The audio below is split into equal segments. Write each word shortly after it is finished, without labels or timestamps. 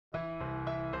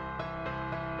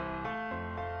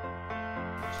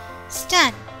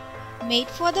Staan, made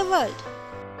for the world.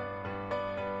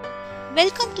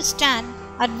 Welcome to Staan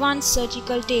Advanced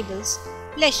Surgical Tables,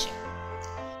 Pleasure.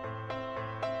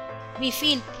 We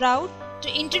feel proud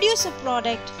to introduce a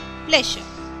product, Pleasure.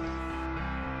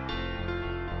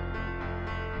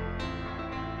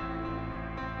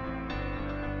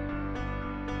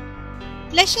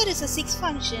 Pleasure is a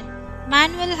 6-function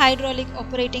manual hydraulic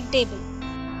operating table.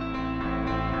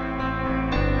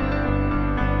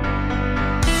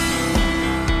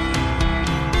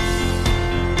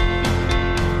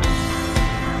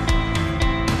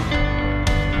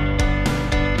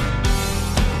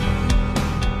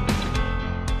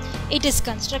 It is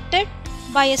constructed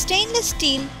by a stainless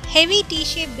steel heavy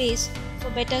T-shaped base for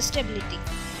better stability.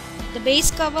 The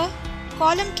base cover,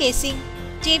 column casing,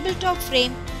 tabletop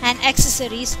frame and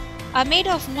accessories are made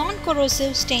of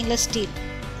non-corrosive stainless steel.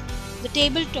 The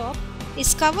tabletop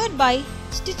is covered by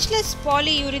stitchless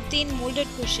polyurethane molded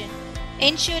cushion,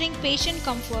 ensuring patient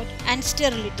comfort and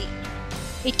sterility.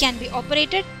 It can be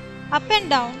operated up and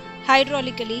down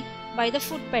hydraulically by the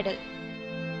foot pedal.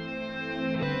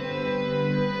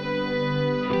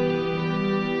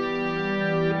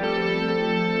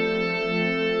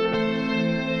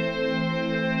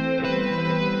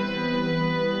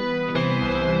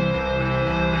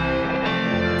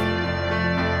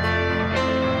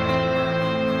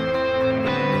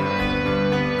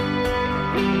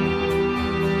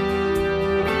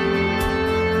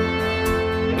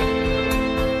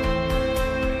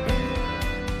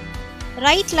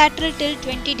 Right lateral tilt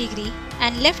 20 degree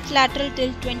and left lateral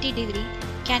tilt 20 degree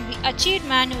can be achieved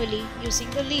manually using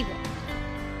the lever.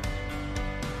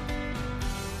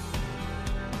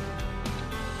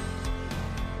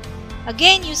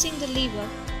 Again using the lever,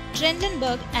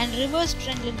 Trendelenburg and reverse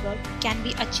Trendelenburg can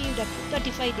be achieved up to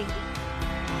 35 degree.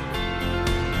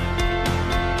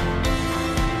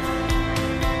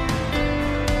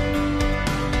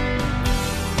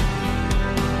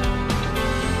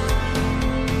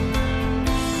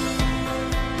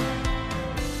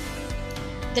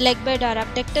 The leg bed are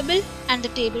abductable and the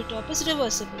tabletop is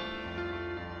reversible.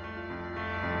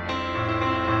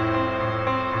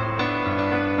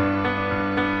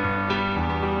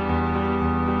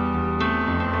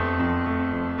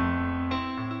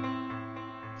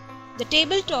 The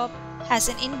tabletop has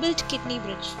an inbuilt kidney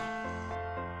bridge.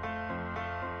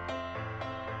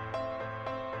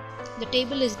 The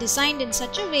table is designed in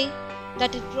such a way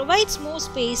that it provides more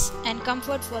space and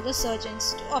comfort for the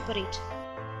surgeons to operate.